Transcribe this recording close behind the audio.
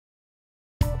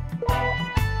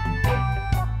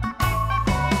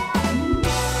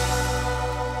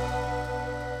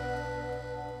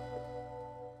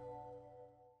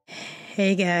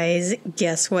Hey guys,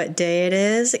 guess what day it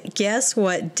is? Guess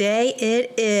what day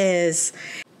it is?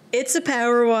 It's a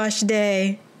power wash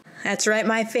day. That's right,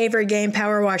 my favorite game,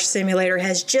 Powerwash Simulator,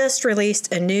 has just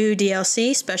released a new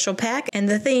DLC special pack, and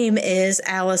the theme is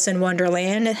Alice in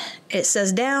Wonderland. It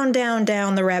says, down, down,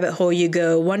 down the rabbit hole you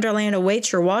go. Wonderland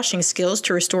awaits your washing skills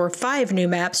to restore 5 new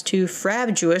maps to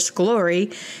frabjous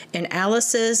glory in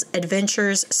Alice's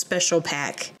Adventures special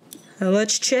pack.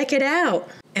 Let's check it out.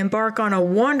 Embark on a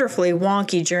wonderfully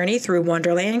wonky journey through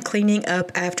Wonderland, cleaning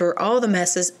up after all the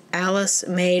messes Alice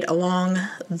made along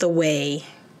the way.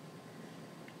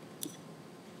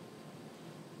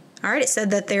 Alright, it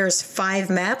said that there's 5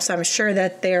 maps. I'm sure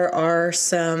that there are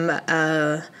some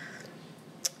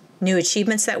new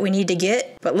achievements that we need to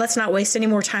get, but let's not waste any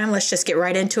more time. Let's just get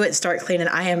right into it and start cleaning.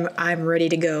 I'm ready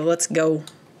to go. Let's go.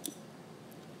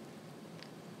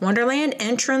 Wonderland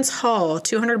Entrance Hall,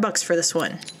 $200 for this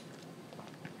one.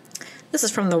 This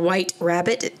is from the White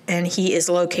Rabbit, and he is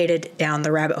located down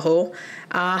the rabbit hole.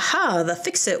 Aha, the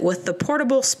fix-it with the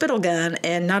portable spittle gun,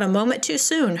 and not a moment too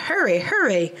soon. Hurry,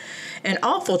 hurry! An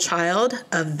awful child,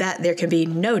 of that there can be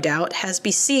no doubt, has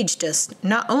besieged us.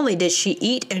 Not only did she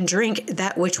eat and drink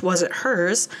that which wasn't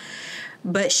hers,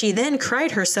 but she then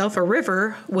cried herself a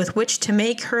river with which to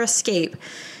make her escape.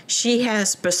 She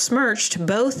has besmirched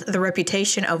both the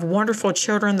reputation of wonderful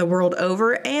children the world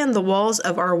over and the walls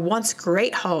of our once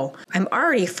great hall. I'm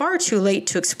already far too late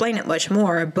to explain it much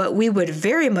more, but we would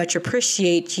very much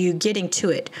appreciate you getting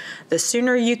to it. The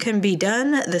sooner you can be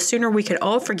done, the sooner we could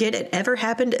all forget it ever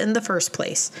happened in the first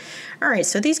place. Alright,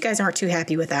 so these guys aren't too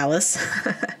happy with Alice.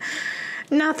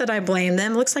 Not that I blame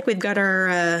them. Looks like we've got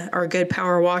our good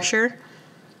power washer.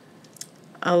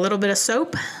 A little bit of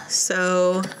soap,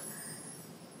 so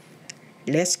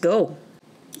let's go.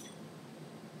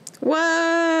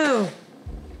 Whoa!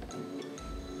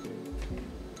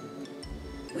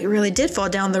 We really did fall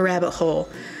down the rabbit hole.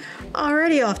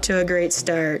 Already off to a great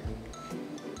start.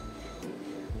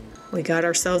 We got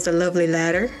ourselves a lovely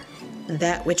ladder,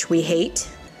 that which we hate.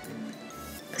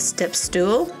 A step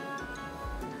stool.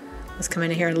 Let's come in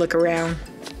here and look around.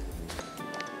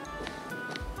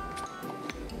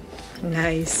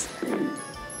 Nice.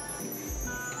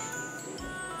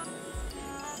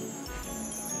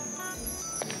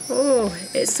 Oh,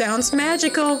 it sounds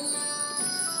magical.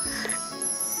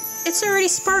 It's already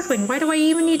sparkling. Why do I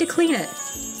even need to clean it?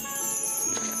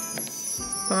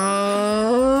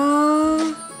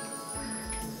 Oh,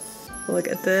 look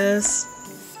at this.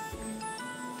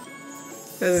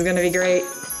 This is gonna be great.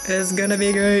 This is gonna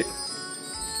be great.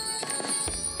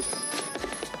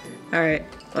 All right,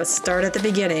 let's start at the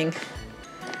beginning.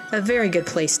 A very good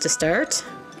place to start.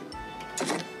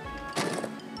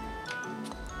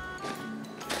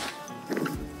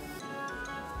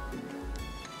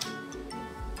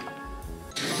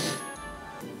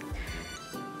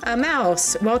 A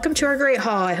mouse, welcome to our great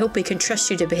hall. I hope we can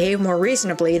trust you to behave more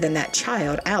reasonably than that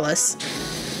child, Alice.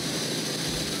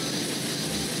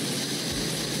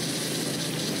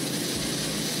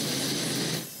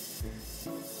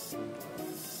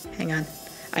 Hang on.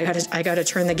 I gotta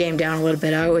turn the game down a little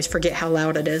bit. I always forget how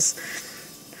loud it is.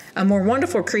 A more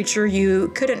wonderful creature you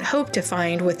couldn't hope to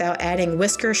find without adding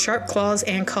whiskers, sharp claws,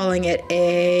 and calling it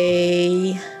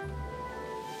a...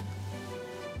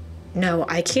 No,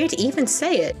 I can't even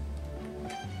say it.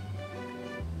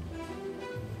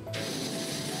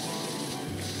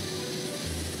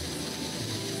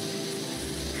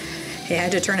 Yeah, I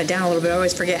had to turn it down a little bit. I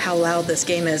always forget how loud this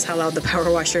game is, how loud the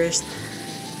power washer is.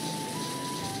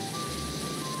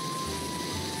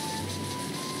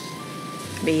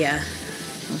 Be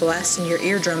blasting your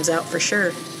eardrums out for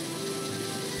sure.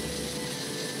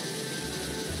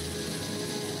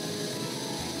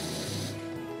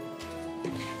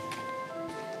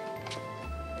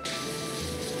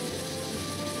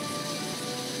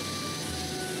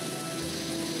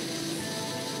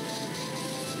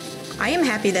 I am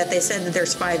happy that they said that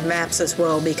there's 5 maps as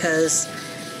well, because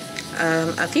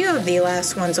a few of the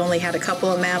last ones only had a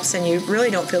couple of maps and you really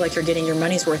don't feel like you're getting your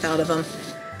money's worth out of them.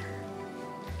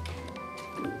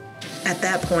 At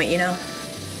that point, you know,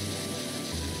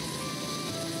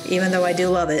 even though I do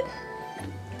love it,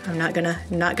 I'm not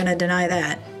gonna deny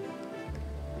that.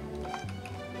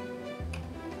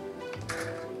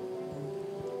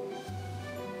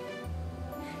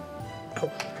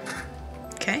 Oh,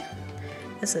 okay.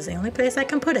 This is the only place I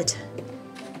can put it.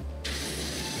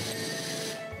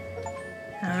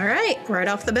 All right, right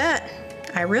off the bat,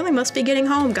 I really must be getting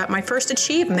home. Got my first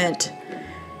achievement.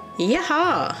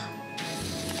 Yeehaw!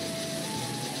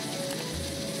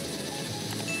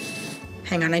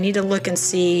 Hang on, I need to look and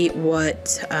see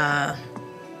what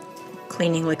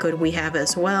cleaning liquid we have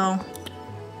as well.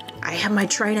 I have my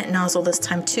Trident nozzle this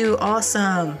time too.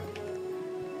 Awesome.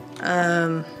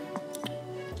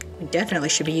 We definitely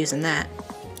should be using that.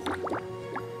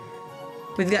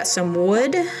 We've got some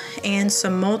wood and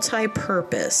some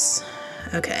multi-purpose.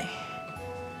 Okay.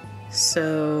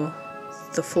 So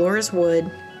the floor is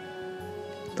wood.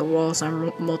 The walls are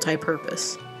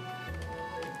multi-purpose.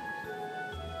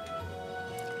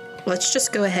 Let's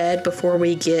just go ahead before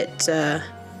we get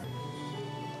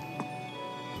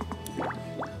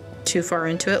too far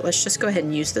into it. Let's just go ahead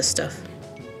and use this stuff.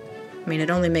 I mean, it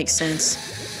only makes sense.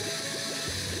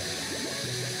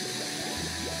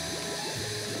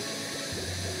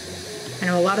 I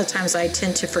know a lot of times I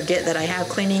tend to forget that I have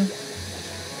cleaning.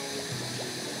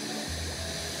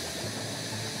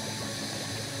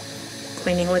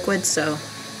 Cleaning liquid, so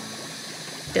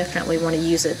definitely want to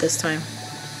use it this time.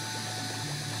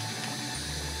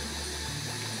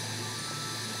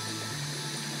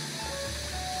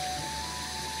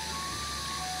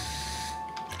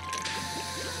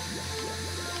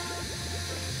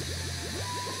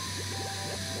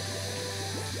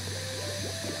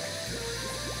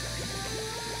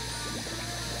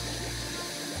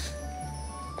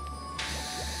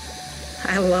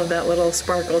 I love that little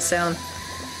sparkle sound.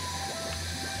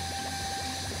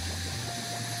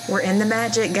 We're in the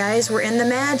magic, guys. We're in the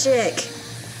magic.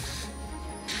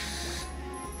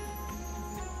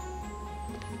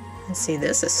 And see,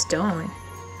 this is stone.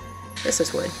 This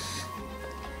is wood.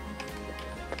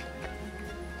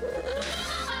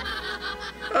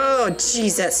 Oh,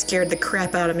 geez, that scared the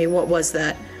crap out of me. What was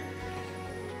that?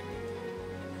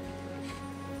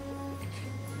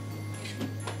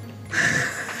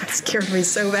 Scared me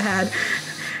so bad.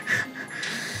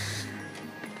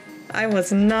 I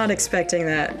was not expecting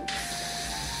that.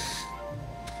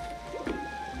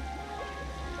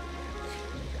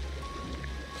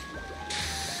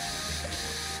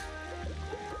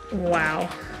 Wow.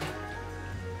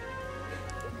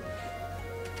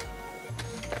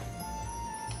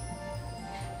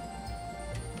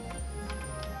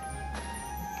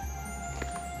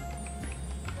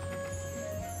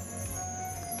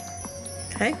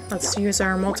 Okay, let's use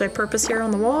our multi-purpose here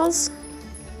on the walls.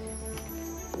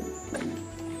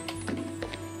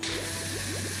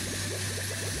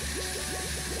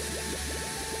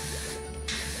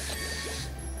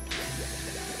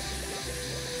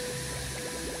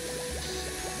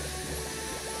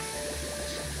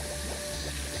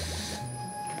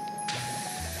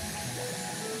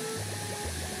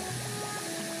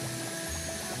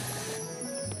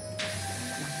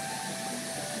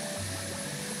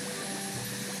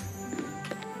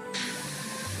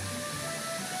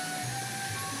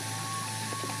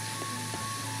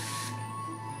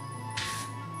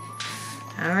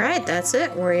 All right, that's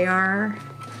it.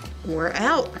 We're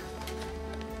out.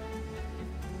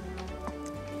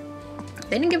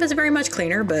 They didn't give us very much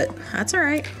cleaner, but that's all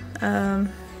right. Oh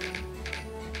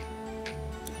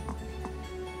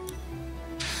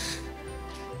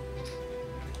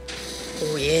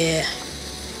yeah.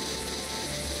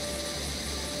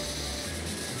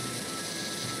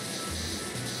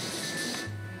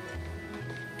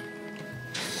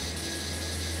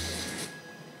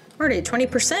 Already at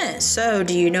 20%. So,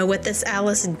 do you know what this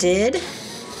Alice did?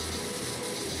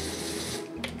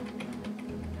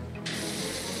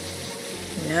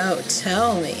 No,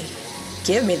 tell me.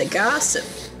 Give me the gossip.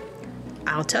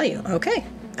 I'll tell you. Okay,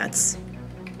 that's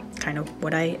kind of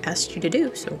what I asked you to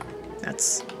do, so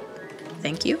that's...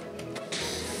 Thank you.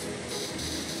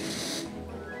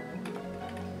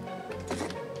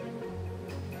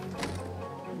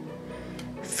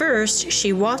 First,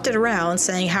 she walked it around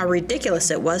saying how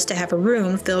ridiculous it was to have a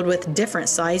room filled with different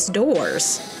sized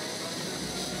doors.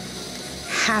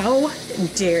 How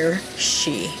dare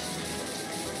she?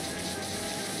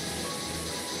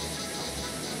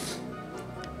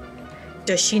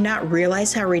 Does she not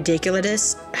realize how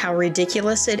ridiculous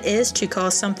it is to call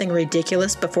something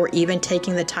ridiculous before even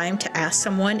taking the time to ask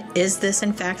someone, is this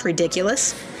in fact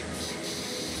ridiculous?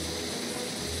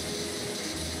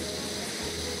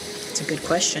 It's a good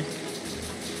question.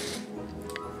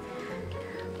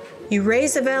 You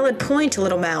raise a valid point,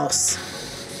 little mouse.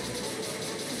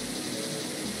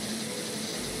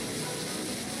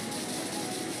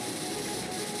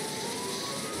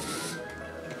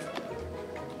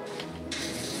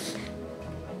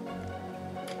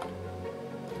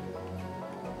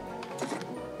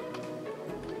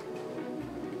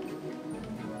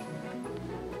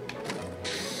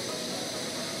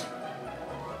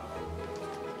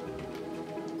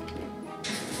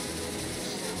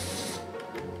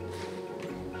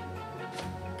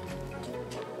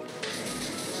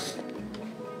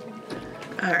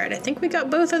 All right, I think we got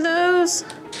both of those.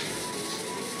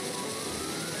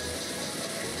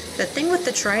 The thing with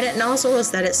the Trident nozzle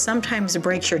is that it sometimes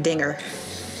breaks your dinger.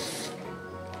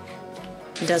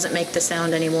 It doesn't make the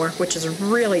sound anymore, which is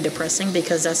really depressing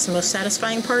because that's the most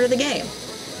satisfying part of the game.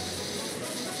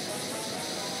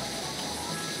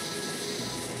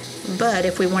 But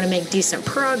if we want to make decent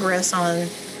progress on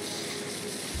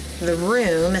the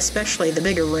room, especially the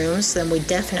bigger rooms, then we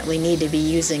definitely need to be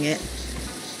using it.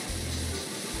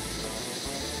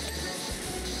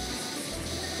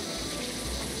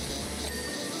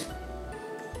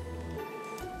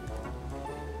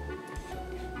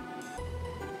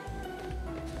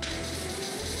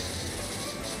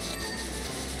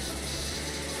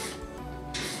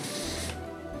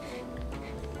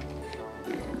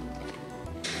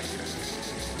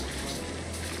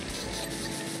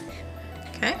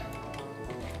 Okay.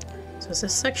 So is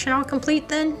this section all complete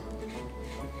then?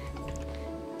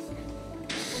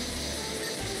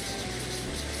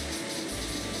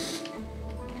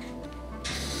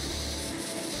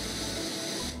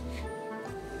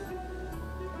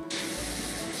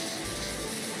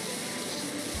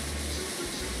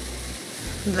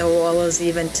 The wall is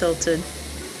even tilted.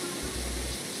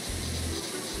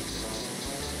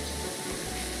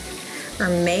 Or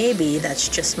maybe that's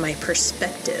just my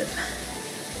perspective,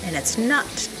 and it's not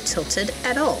tilted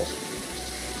at all.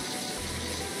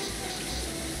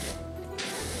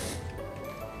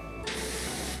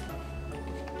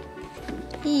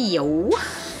 Yo.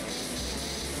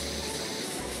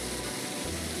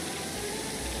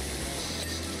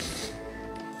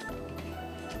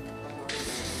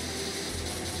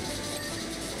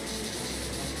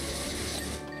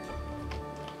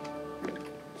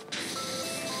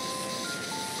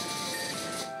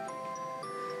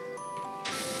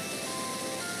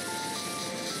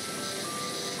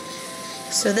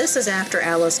 So this is after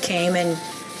Alice came and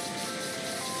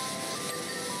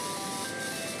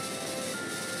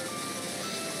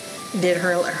did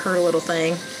her little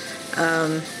thing.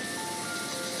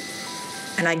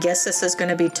 And I guess this is going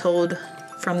to be told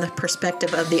from the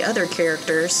perspective of the other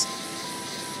characters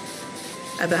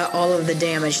about all of the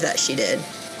damage that she did.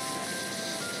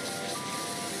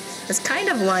 It's kind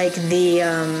of like the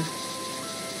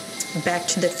Back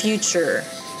to the Future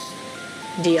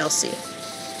DLC.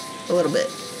 A little bit.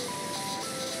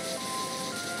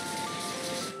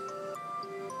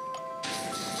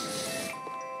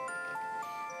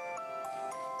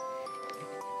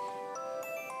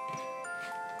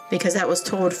 Because that was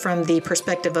told from the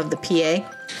perspective of the PA,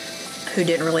 who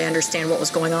didn't really understand what was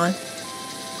going on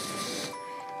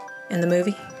in the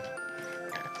movie.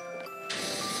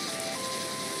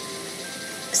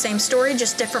 Same story,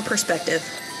 just different perspective.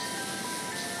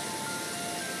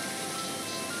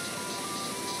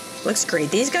 Looks great.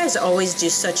 These guys always do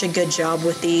such a good job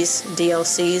with these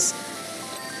DLCs.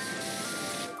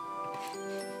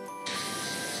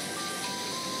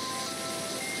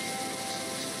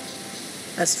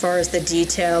 As far as the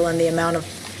detail and the amount of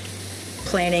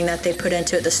planning that they put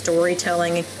into it, the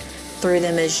storytelling through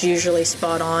them is usually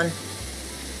spot on.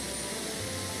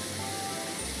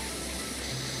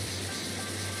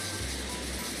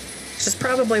 This is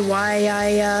probably why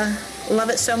I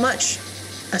love it so much.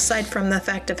 Aside from the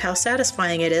fact of how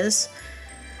satisfying it is.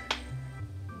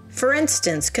 For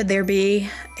instance, could there be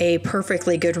a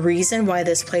perfectly good reason why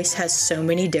this place has so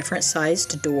many different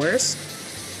sized doors?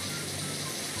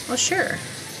 Well, sure.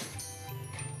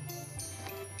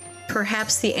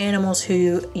 Perhaps the animals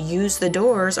who use the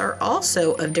doors are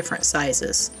also of different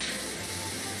sizes.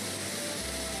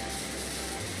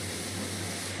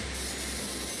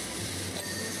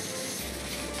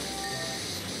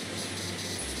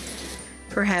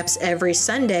 Perhaps every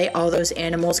Sunday, all those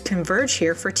animals converge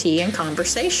here for tea and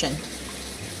conversation.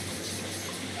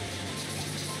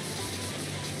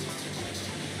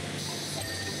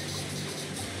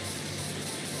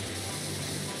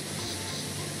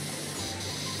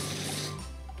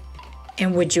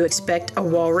 And would you expect a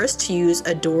walrus to use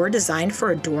a door designed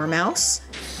for a dormouse?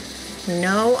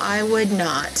 No, I would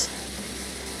not.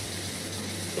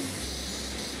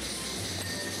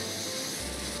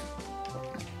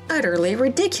 Utterly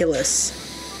ridiculous.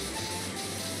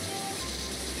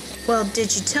 Well,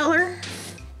 did you tell her?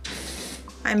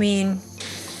 I mean,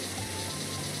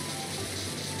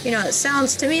 you know, it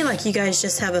sounds to me like you guys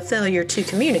just have a failure to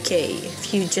communicate.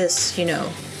 If you just, you know,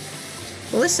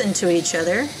 listen to each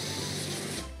other,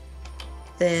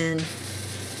 then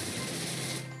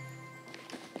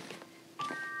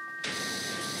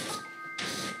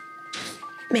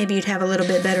maybe you'd have a little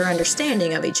bit better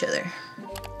understanding of each other.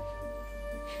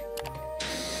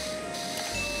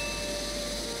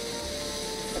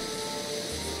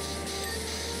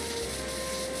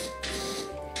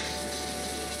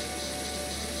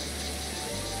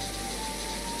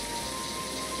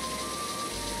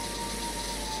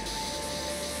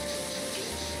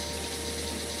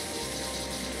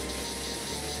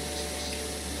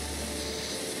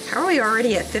 we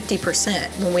already at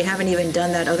 50% when we haven't even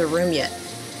done that other room yet?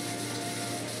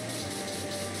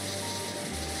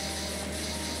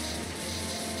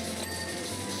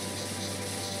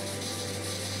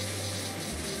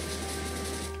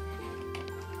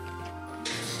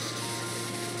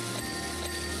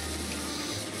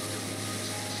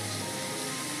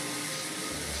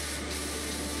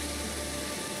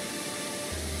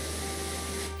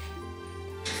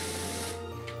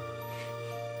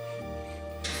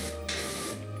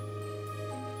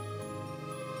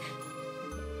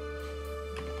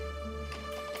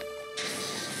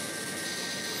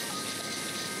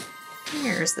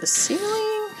 Here's the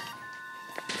ceiling.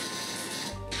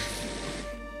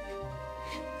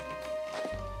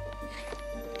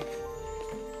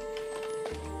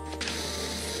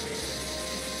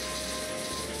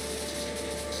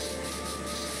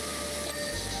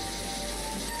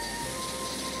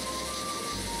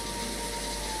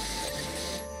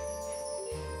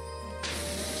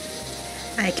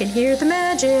 I can hear the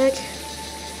magic.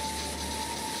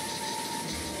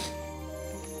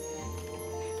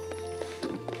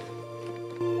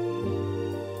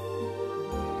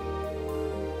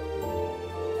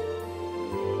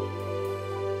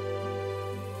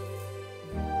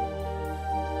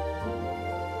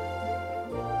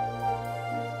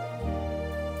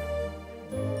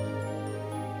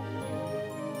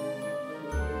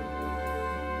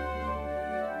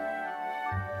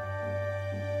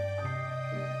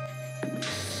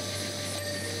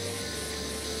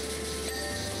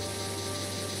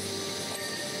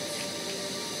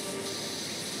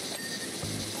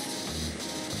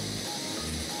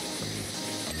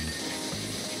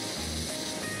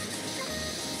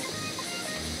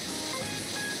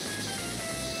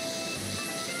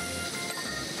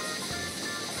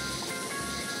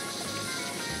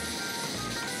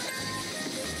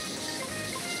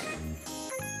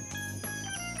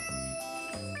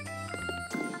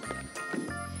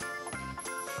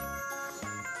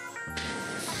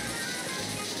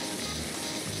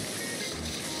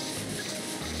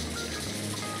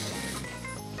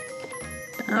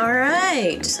 All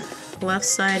right, left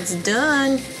side's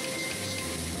done.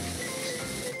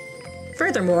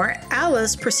 Furthermore,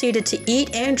 Alice proceeded to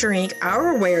eat and drink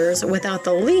our wares without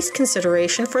the least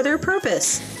consideration for their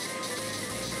purpose.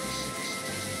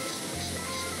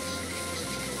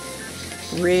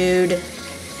 Rude.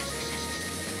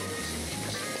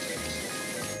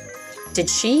 Did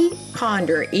she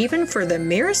ponder even for the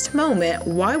merest moment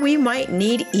why we might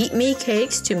need eat me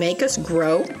cakes to make us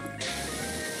grow?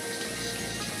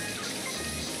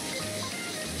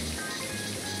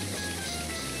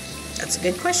 That's a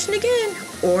good question again.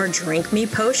 Or drink me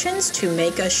potions to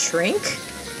make us shrink?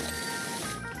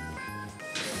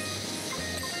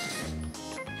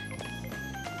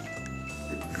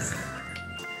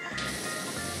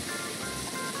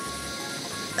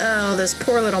 Oh, this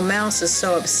poor little mouse is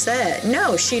so upset.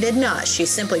 No, she did not. She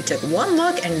simply took one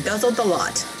look and guzzled the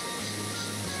lot.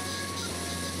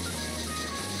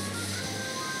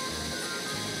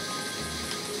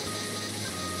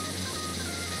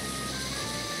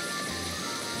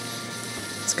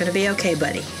 It's gonna be okay,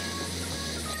 buddy.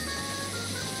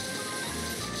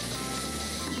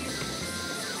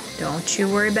 Don't you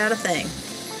worry about a thing.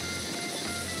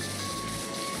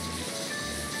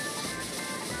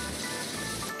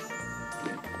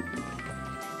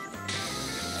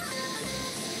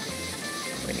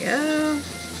 There we go.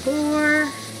 4.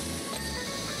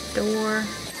 Door.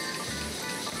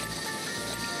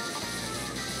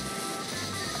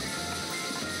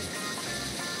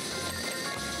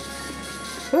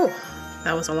 Whew,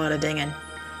 that was a lot of dinging.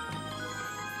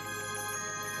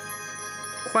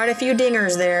 Quite a few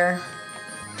dingers there.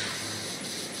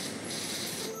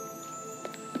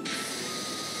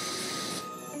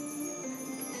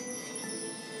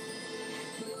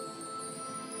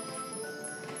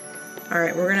 All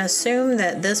right, we're gonna assume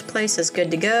that this place is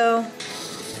good to go.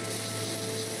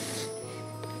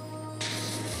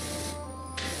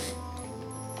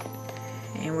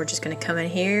 And we're just gonna come in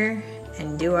here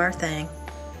and do our thing.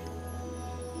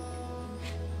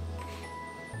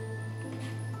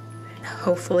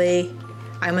 Hopefully,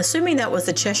 I'm assuming that was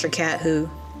the Cheshire Cat who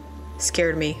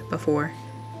scared me before.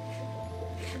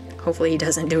 Hopefully he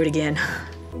doesn't do it again.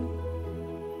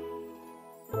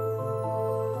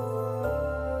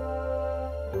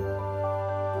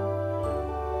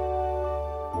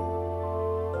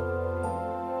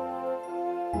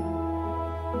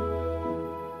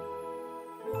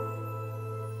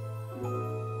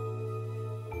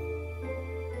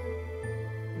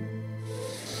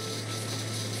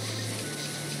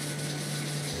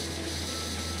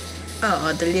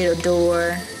 Oh, the little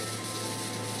door.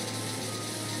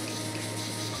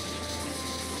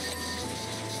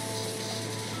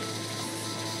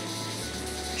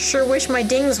 Sure wish my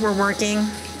dings were working.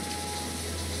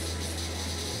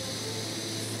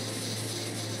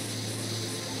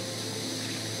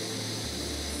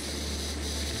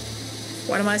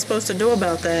 What am I supposed to do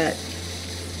about that?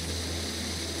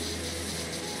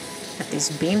 Got these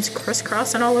beams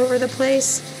crisscrossing all over the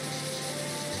place.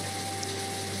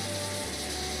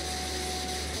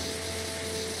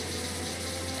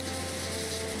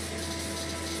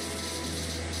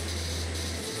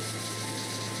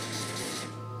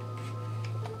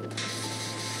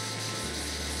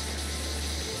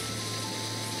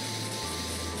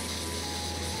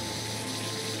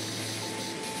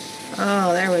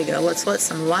 Oh, there we go. Let's let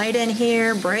some light in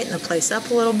here, brighten the place up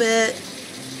a little bit.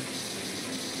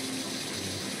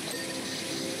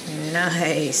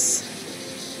 Nice.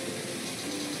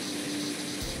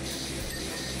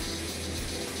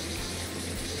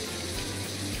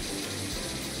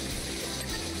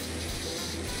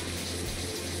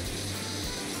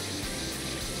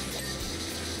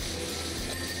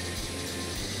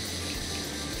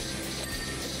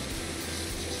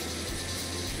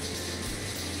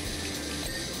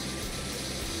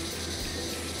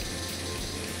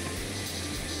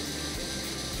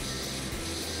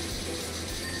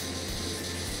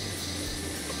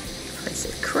 This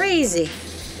is crazy.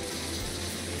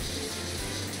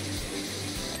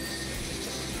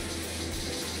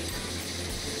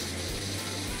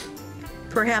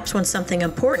 Perhaps when something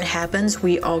important happens,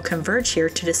 we all converge here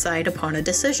to decide upon a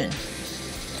decision.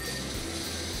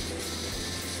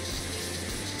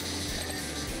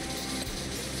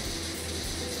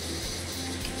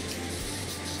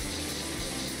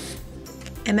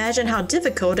 Imagine how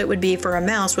difficult it would be for a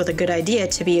mouse with a good idea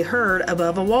to be heard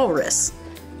above a walrus.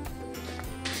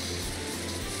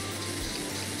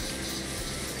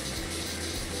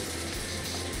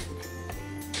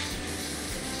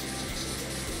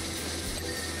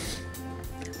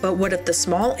 But what if the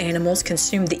small animals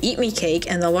consumed the eat me cake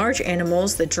and the large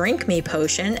animals the drink me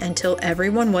potion until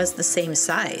everyone was the same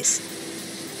size?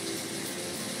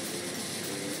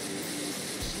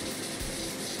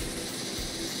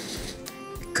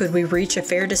 Could we reach a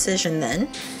fair decision then?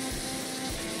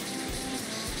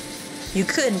 You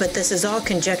could, but this is all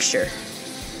conjecture.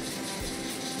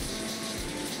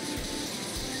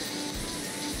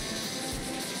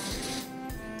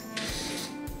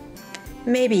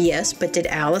 Maybe yes, but did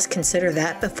Alice consider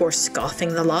that before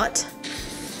scoffing the lot?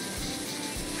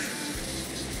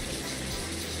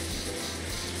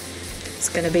 It's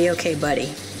gonna be okay,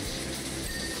 buddy.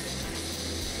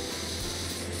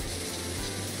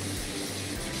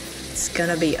 It's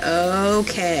gonna be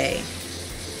okay.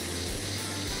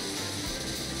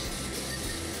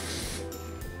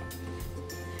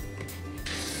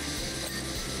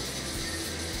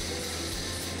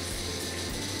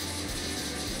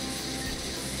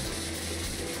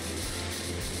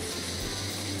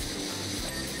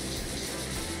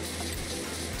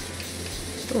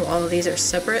 Ooh, all of these are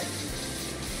separate.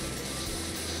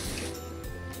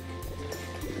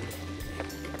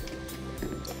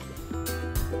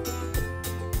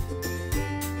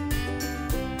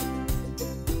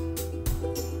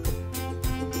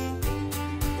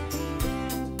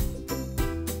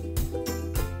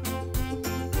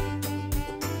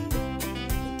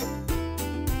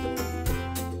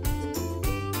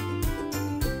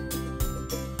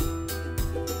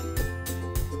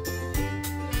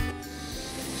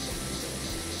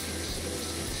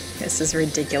 This is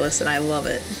ridiculous and I love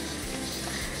it.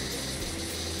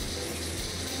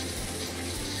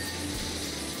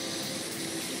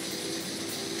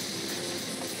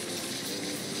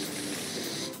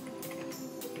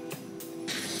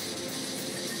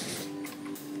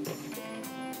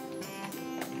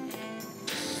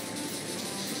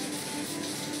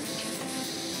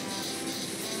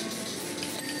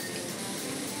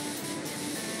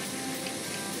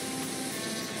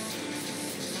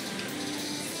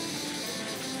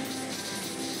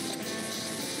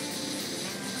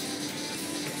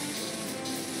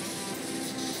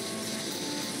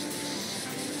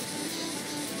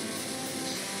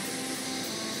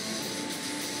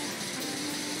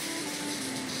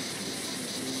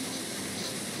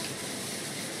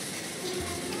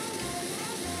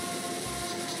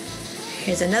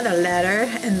 Here's another ladder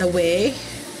in the way.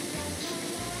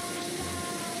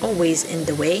 Always in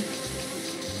the way.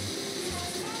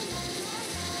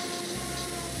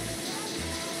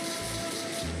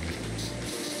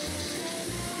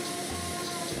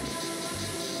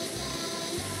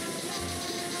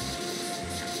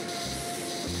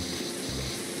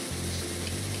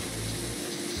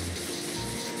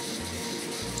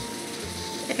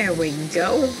 There we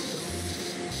go.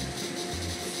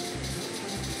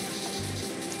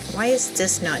 Why is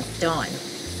this not done?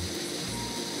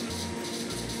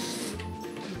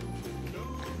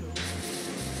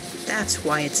 That's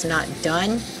why it's not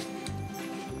done.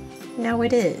 Now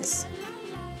it is.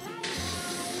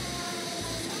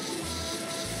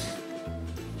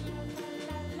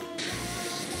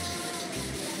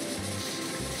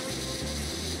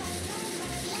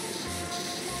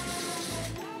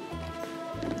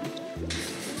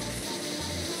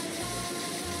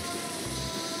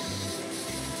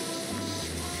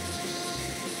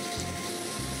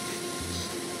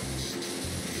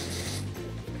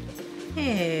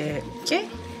 Okay.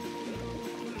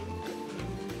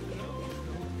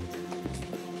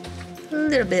 A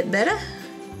little bit better.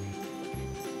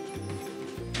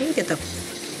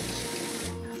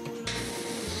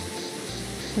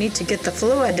 Need to get the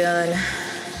fluid done.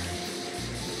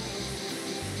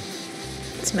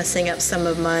 It's messing up some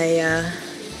of my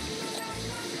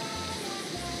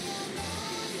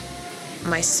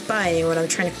my spying when I'm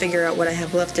trying to figure out what I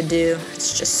have left to do.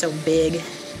 It's just so big.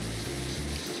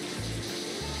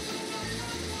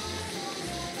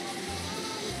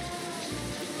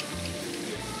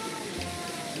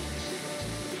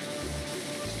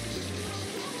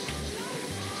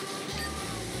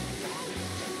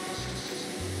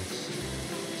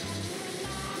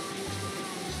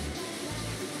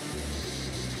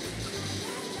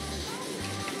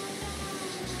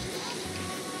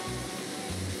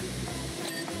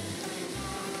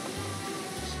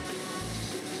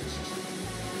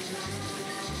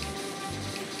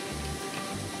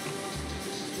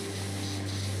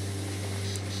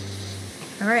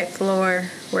 All right, floor.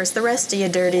 Where's the rest of you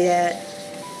dirty at?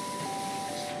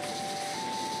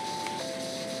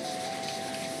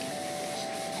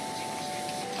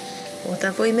 What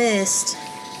have we missed?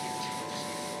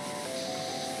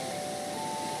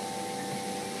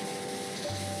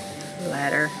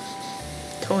 Ladder.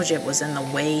 Told you it was in the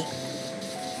way.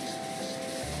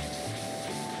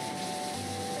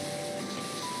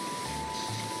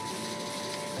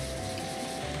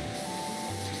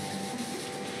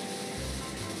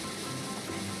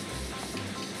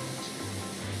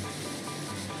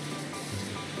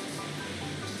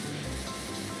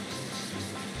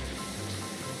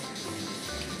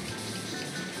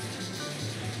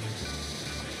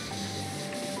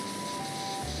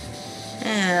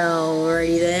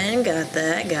 Alrighty then, got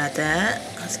that.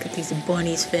 Let's get these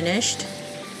bunnies finished.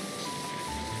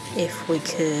 If we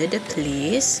could,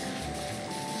 please.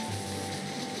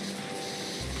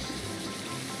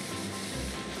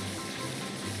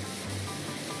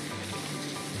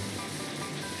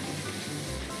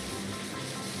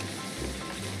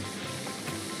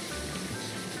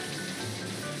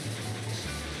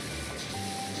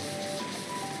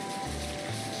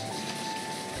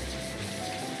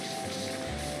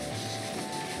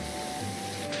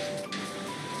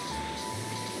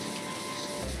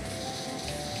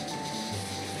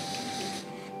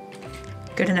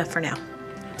 Good enough for now.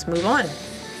 Let's move on.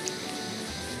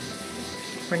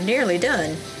 We're nearly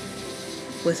done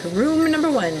with room number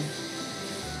 1.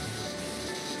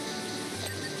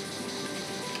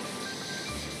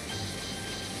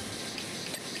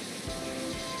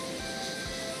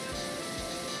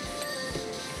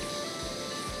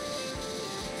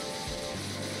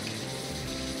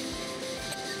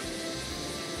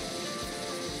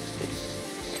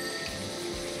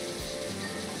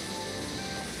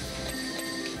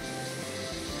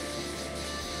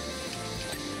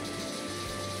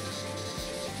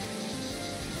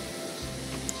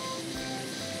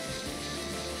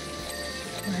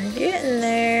 We're getting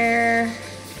there.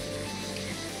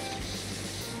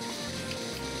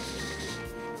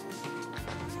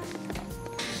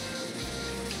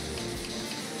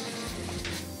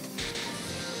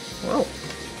 Whoa.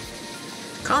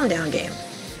 Calm down, game.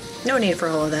 No need for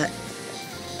all of that.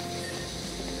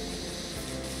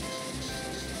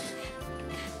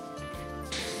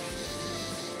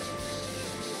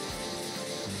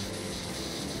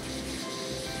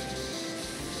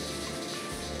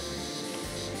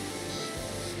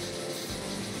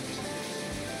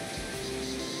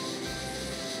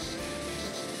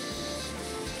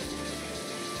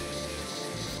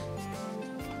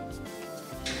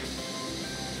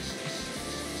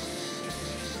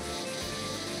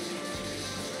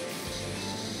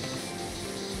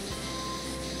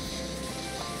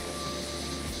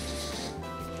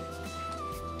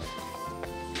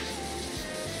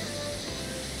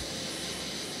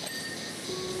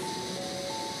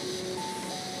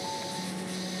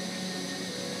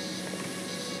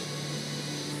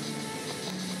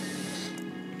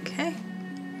 Okay.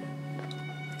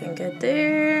 Looking good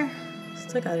there.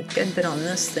 Still got a good bit on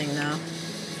this thing though.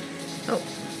 Oh,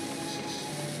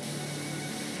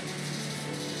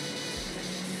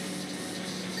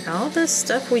 All this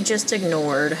stuff we just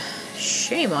ignored.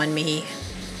 Shame on me.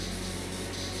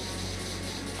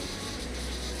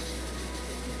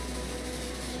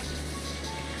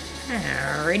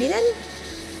 Alrighty then.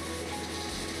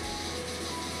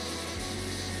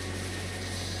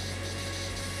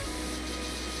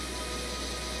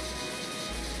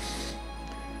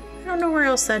 I don't know where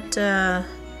else that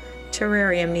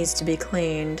terrarium needs to be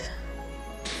cleaned.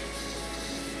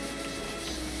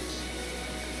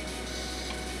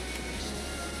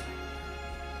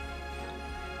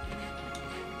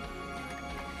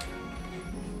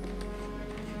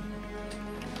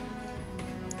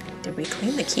 Did we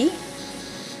clean the key?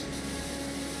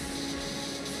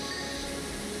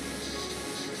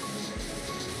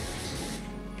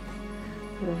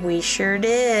 We sure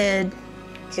did.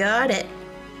 Got it.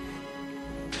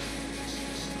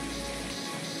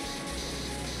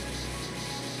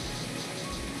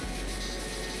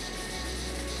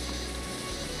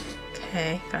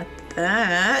 Okay, got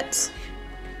that.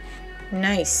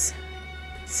 Nice.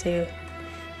 See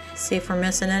if we're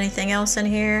missing anything else in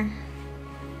here.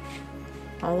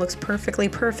 All looks perfectly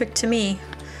perfect to me.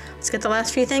 Let's get the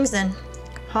last few things then.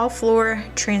 Hall floor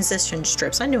transition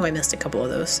strips. I knew I missed a couple of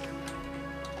those.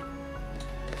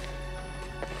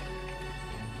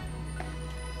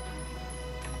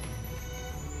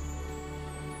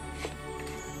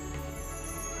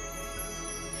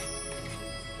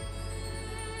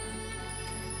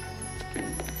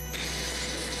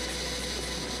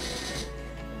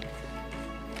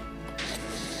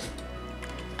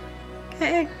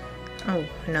 Okay. Oh,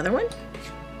 another one?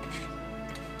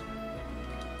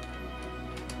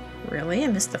 Really? I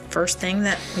missed the first thing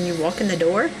that when you walk in the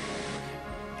door?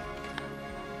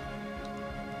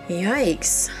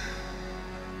 Yikes.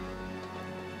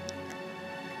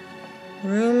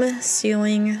 Room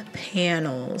ceiling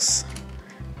panels.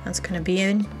 That's gonna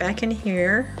be back in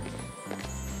here.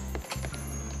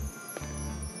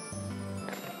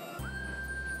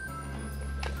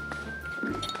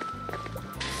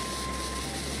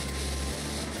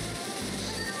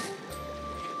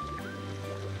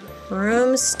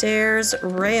 Room stairs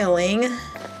railing.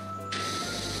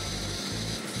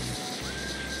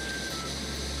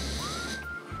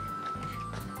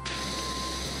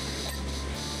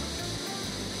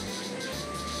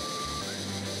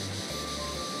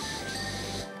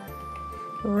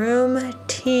 Room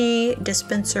tea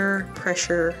dispenser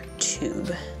pressure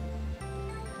tube.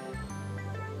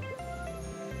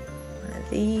 One of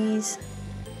these.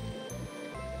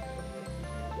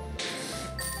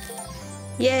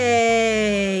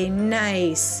 Yay!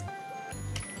 Nice.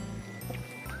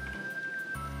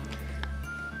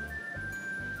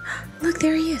 Look,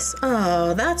 there he is.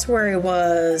 Oh, that's where he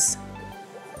was.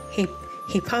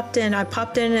 He popped in. I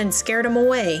popped in and scared him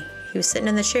away. He was sitting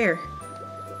in the chair.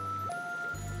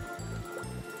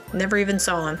 Never even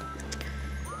saw him.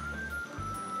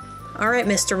 All right,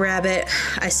 Mr. Rabbit.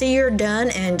 I see you're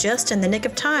done and just in the nick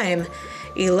of time.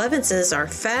 11s are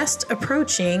fast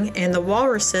approaching and the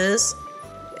walruses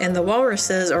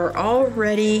are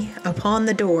already upon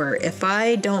the door. If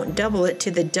I don't double it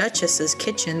to the Duchess's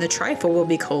kitchen, the trifle will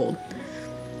be cold.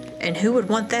 And who would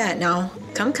want that? Now,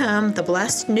 come, the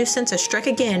blasted nuisance has struck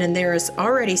again, and there is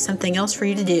already something else for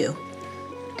you to do.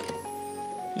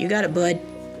 You got it, bud.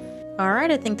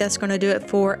 Alright, I think that's going to do it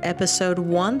for episode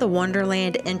 1, the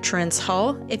Wonderland entrance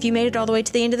hall. If you made it all the way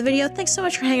to the end of the video, thanks so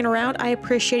much for hanging around. I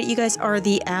appreciate it. You guys are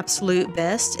the absolute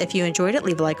best. If you enjoyed it,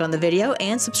 leave a like on the video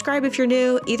and subscribe if you're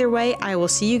new. Either way, I will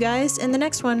see you guys in the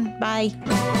next one. Bye.